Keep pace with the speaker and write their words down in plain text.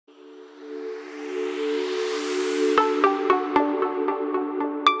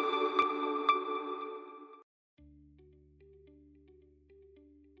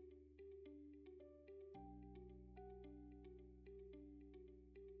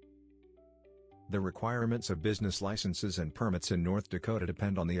The requirements of business licenses and permits in North Dakota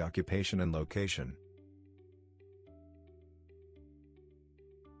depend on the occupation and location.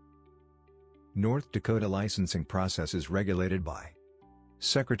 North Dakota licensing process is regulated by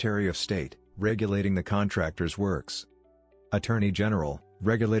Secretary of State, regulating the contractor's works. Attorney General,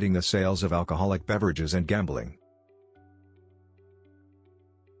 regulating the sales of alcoholic beverages and gambling.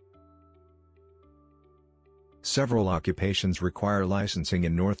 Several occupations require licensing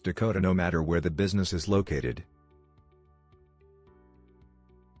in North Dakota no matter where the business is located.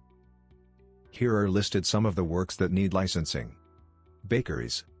 Here are listed some of the works that need licensing: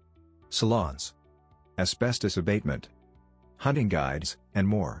 bakeries, salons, asbestos abatement, hunting guides, and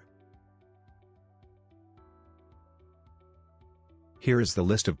more. Here is the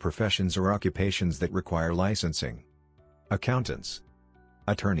list of professions or occupations that require licensing: accountants,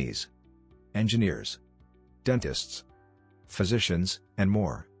 attorneys, engineers, dentists, physicians, and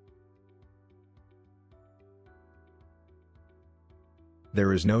more.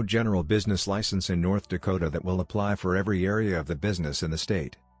 There is no general business license in North Dakota that will apply for every area of the business in the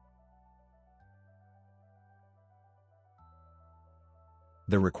state.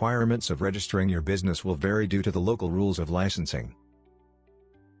 The requirements of registering your business will vary due to the local rules of licensing.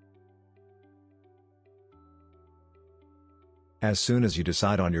 As soon as you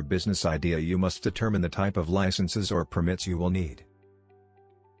decide on your business idea, you must determine the type of licenses or permits you will need.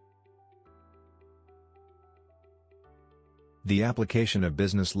 The application of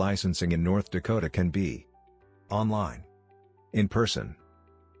business licensing in North Dakota can be online, in person,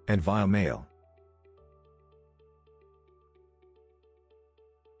 and via mail.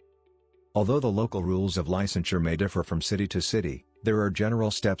 Although the local rules of licensure may differ from city to city, there are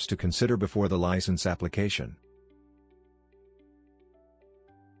general steps to consider before the license application.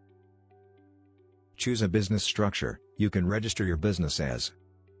 Choose a business structure. You can register your business as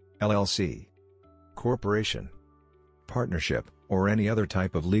LLC, corporation, partnership, or any other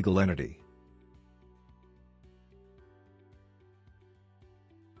type of legal entity.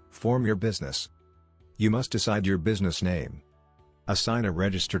 Form your business. You must decide your business name. Assign a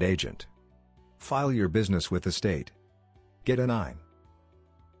registered agent. File your business with the state. Get a NINE.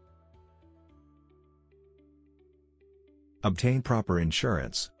 Obtain proper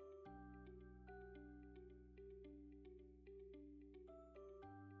insurance.